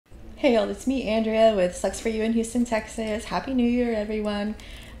Hey y'all, it's me, Andrea, with Sucs For You in Houston, Texas. Happy New Year, everyone.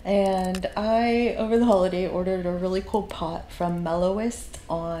 And I, over the holiday, ordered a really cool pot from Mellowist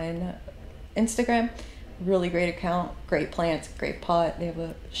on Instagram. Really great account, great plants, great pot. They have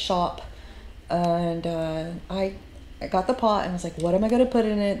a shop. And I got the pot and was like, what am I going to put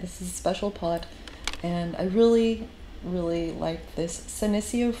in it? This is a special pot. And I really, really like this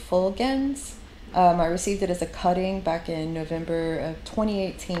Senecio fulgens. I received it as a cutting back in November of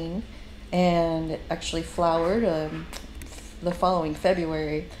 2018 and it actually flowered the following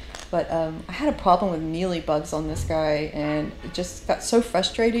February. But I had a problem with mealy bugs on this guy and it just got so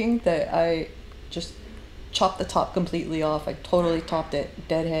frustrating that I just chopped the top completely off. I totally topped it,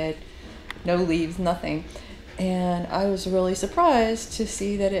 deadhead, no leaves, nothing. And I was really surprised to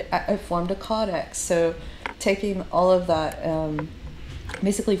see that it formed a caudex. So taking all of that,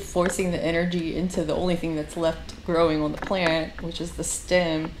 basically forcing the energy into the only thing that's left growing on the plant, which is the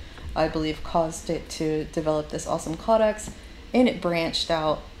stem, I believe caused it to develop this awesome caudex, and it branched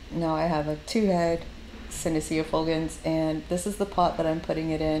out. Now I have a 2-head Senecio fulgens, and this is the pot that I'm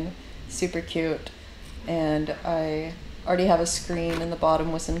putting it in. Super cute. And I already have a screen in the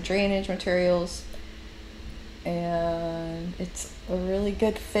bottom with some drainage materials, and it's a really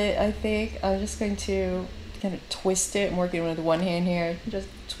good fit, I think. I'm just going to kind of twist it. I'm working with one hand here. Just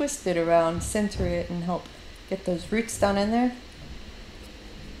twist it around, center it, and help get those roots down in there.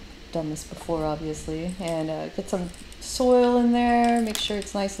 Done this before, obviously. And get some soil in there. Make sure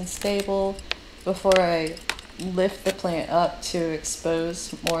it's nice and stable before I lift the plant up to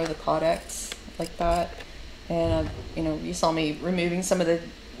expose more of the caudex like that. And you know, you saw me removing some of the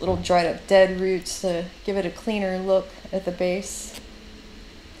little dried up dead roots to give it a cleaner look at the base.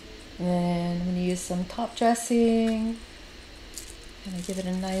 And then I'm going to use some top dressing, kind of give it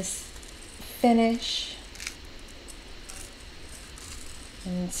a nice finish,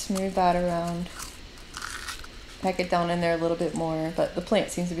 and smooth that around. Pack it down in there a little bit more, but the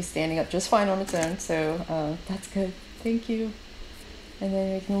plant seems to be standing up just fine on its own, so that's good. Thank you. And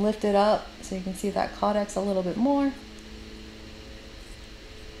then we can lift it up so you can see that caudex a little bit more.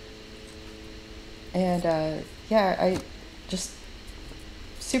 And yeah, I just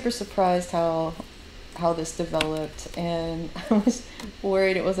super surprised how this developed, and I was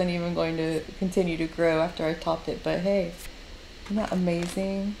worried it wasn't even going to continue to grow after I topped it, but hey, isn't that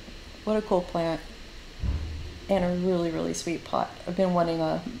amazing? What a cool plant, and a really, really sweet pot. I've been wanting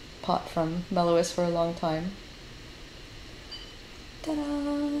a pot from Mellowist for a long time.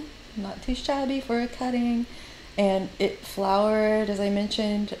 Ta-da! Not too shabby for a cutting. And it flowered, as I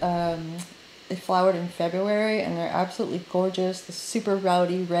mentioned, it flowered in February, and they're absolutely gorgeous. The super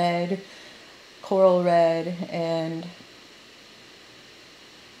rowdy red, coral red, and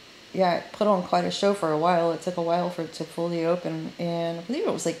yeah, it put on quite a show for a while. It took a while for it to fully open, and I believe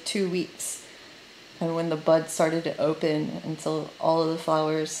it was like 2 weeks. And when the buds started to open until all of the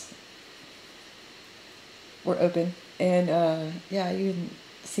flowers were open. And yeah, you can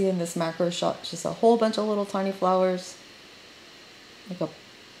see in this macro shot just a whole bunch of little tiny flowers, like a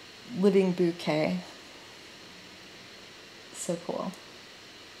living bouquet. So cool.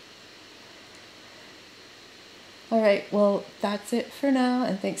 Alright, well, that's it for now,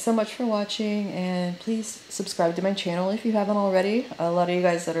 and thanks so much for watching, and please subscribe to my channel if you haven't already. A lot of you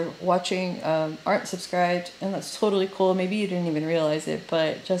guys that are watching aren't subscribed, and that's totally cool. Maybe you didn't even realize it,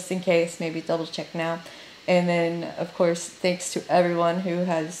 but just in case, maybe double check now. And then, of course, thanks to everyone who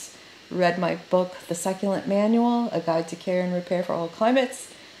has read my book, The Succulent Manual, A Guide to Care and Repair for All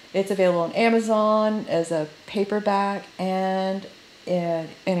Climates. It's available on Amazon as a paperback and in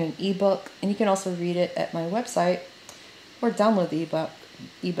an ebook, and you can also read it at my website or download the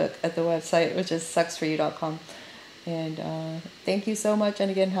ebook at the website, which is sucsforyou.com. And thank you so much, and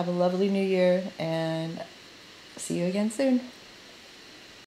again, have a lovely new year, and see you again soon.